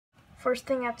first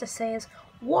thing I have to say is,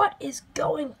 what is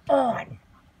going on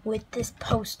with this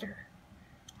poster?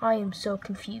 I am so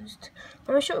confused.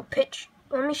 Let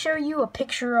me show you a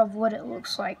picture of what it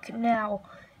looks like now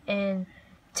and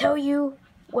tell you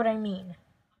what I mean.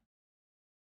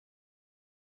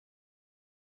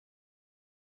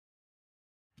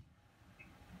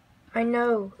 I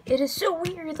know, it is so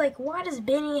weird. Like, why does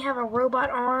Benny have a robot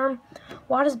arm?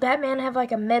 Why does Batman have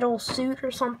like a metal suit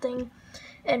or something?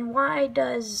 And why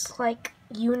does like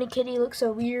Unikitty look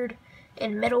so weird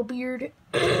and Metal Beard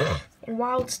and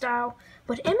Wild Style?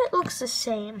 But Emmett looks the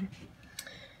same.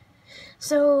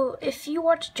 So if you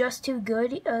watch Just Too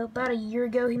Good, about a year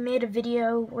ago he made a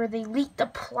video where they leaked the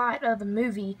plot of the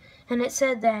movie, and it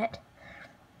said that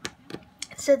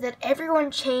everyone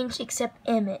changed except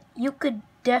Emmett. You could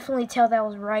definitely tell that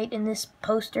was right in this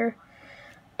poster.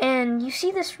 And you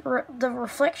see this the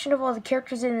reflection of all the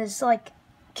characters in this like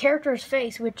character's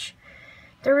face, which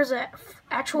there was a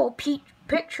actual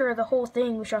picture of the whole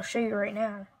thing, which I'll show you right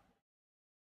now.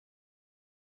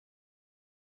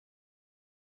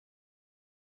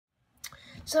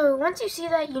 So once you see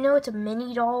that, you know it's a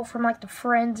mini doll from like the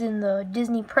Friends and the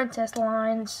Disney Princess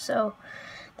lines. So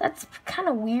that's kind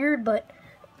of weird, but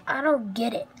I don't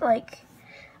get it. Like,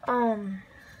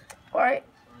 alright,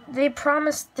 they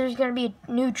promised there's gonna be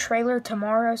a new trailer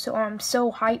tomorrow, so I'm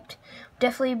so hyped.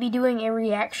 Definitely be doing a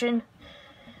reaction.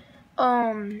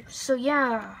 So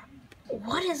yeah,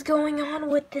 what is going on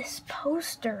with this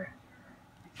poster?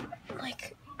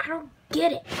 Like, I don't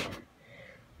get it.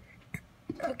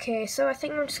 Okay, so I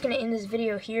think I'm just gonna end this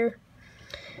video here.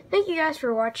 Thank you guys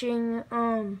for watching.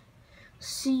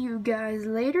 See you guys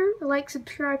later. Like,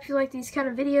 subscribe if you like these kind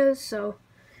of videos. So,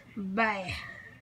 bye.